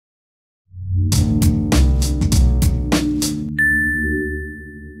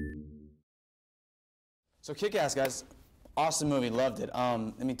So Kick-Ass, guys, awesome movie, loved it. I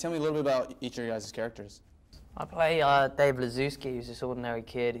mean, tell me a little bit about each of your guys' characters. I play Dave Lazuski, who's this ordinary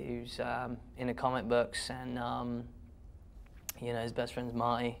kid who's in the comic books, and you know, his best friend's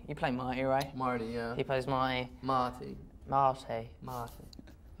Marty. You play Marty, right? Marty, yeah. He plays Marty. Marty. Marty.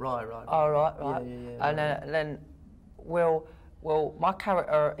 Right. Oh, right. Yeah. And then Will, my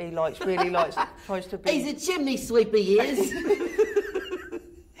character, he really likes, tries to be... He's a chimney sweeper, he is.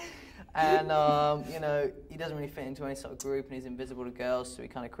 And, you know, he doesn't really fit into any sort of group, and he's invisible to girls, so he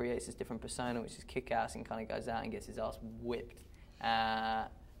kind of creates this different persona, which is kick-ass, and kind of goes out and gets his ass whipped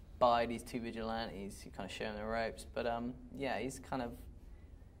by these two vigilantes who kind of show him the ropes. But, yeah, he's kind of,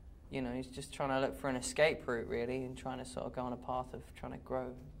 you know, he's just trying to look for an escape route, really, and trying to sort of go on a path of trying to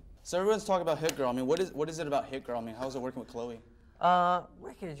grow. So everyone's talking about Hit Girl. I mean, what is it about Hit Girl? I mean, how is it working with Chloe?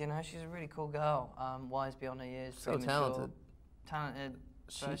 Wicked, you know, she's a really cool girl, wise beyond her years. So talented. Talented.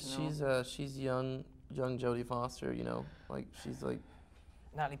 She's young Jodie Foster, you know, like she's like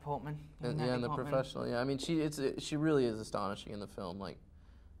Natalie Portman. The professional. Yeah, I mean she really is astonishing in the film. Like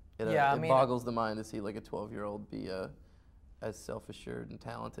it mean, boggles the mind to see like a 12-year-old be as self-assured and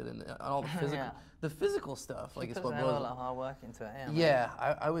talented and all the physical the physical stuff. Like it's what blows. She puts a lot of hard work into it. Yeah,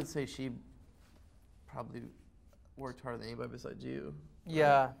 I would say she probably worked harder than anybody besides you.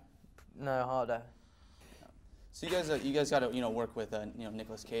 Yeah, no harder. So you guys got to work with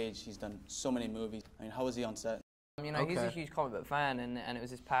Nicolas Cage. He's done so many movies. I mean, how was he on set? You know, he's a huge comic book fan, and it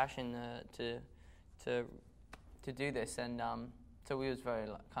was his passion to do this, and so we was very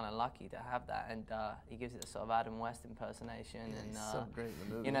kind of lucky to have that. And he gives it a sort of Adam West impersonation, and so great in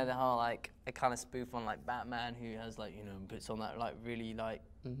the movie. You know, the whole like a kind of spoof on like Batman, who has like puts on that like really like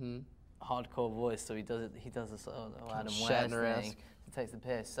hardcore voice. So he does a sort of Adam West thing to take the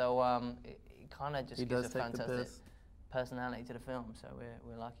piss. So kind of just gives a fantastic personality to the film, so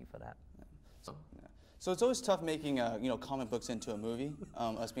we're lucky for that. Yeah. So it's always tough making comic books into a movie.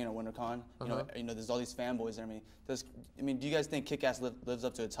 Us being at WonderCon, you know, there's all these fanboys there. I mean, do you guys think Kick-Ass lives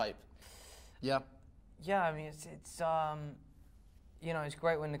up to its hype? Yeah. Yeah, I mean, it's you know, it's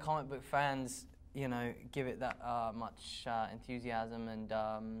great when the comic book fans give it that much enthusiasm, and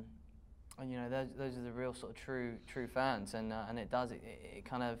you know, those are the real sort of true fans, and it does it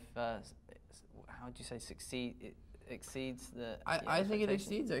kind of how would you say it exceeds the I think it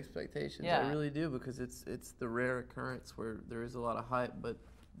exceeds expectations. Yeah. I really do, because it's the rare occurrence where there is a lot of hype, but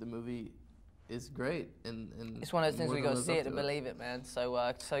the movie is great, and it's one of those things where you got to see it to believe it, man. So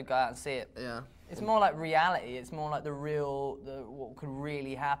go out and see it. Yeah. It's more like reality. It's more like what could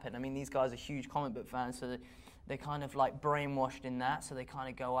really happen. I mean, these guys are huge comic book fans, so they're kind of like brainwashed in that. So they kind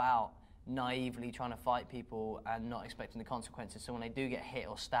of go out naively trying to fight people and not expecting the consequences. So when they do get hit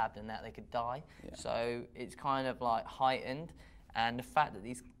or stabbed in that, they could die. Yeah. So it's kind of like heightened, and the fact that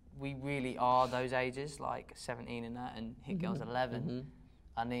we really are those ages, like 17 and that, and Hit Girl's 11.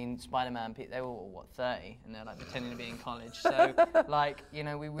 I mean, Spider-Man, they were what, 30, and they're like pretending to be in college. So like, you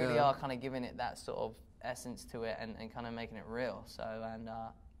know, we really are kind of giving it that sort of essence to it, and kind of making it real. So, and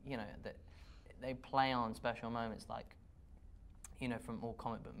you know, they play on special moments like, you know, from all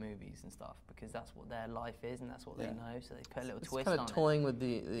comic book movies and stuff, because that's what their life is and that's what they know. So they put a little twist on it. It's kind of toying with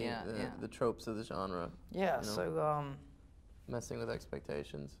the tropes of the genre. Yeah. You know? So messing with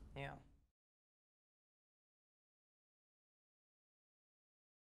expectations. Yeah.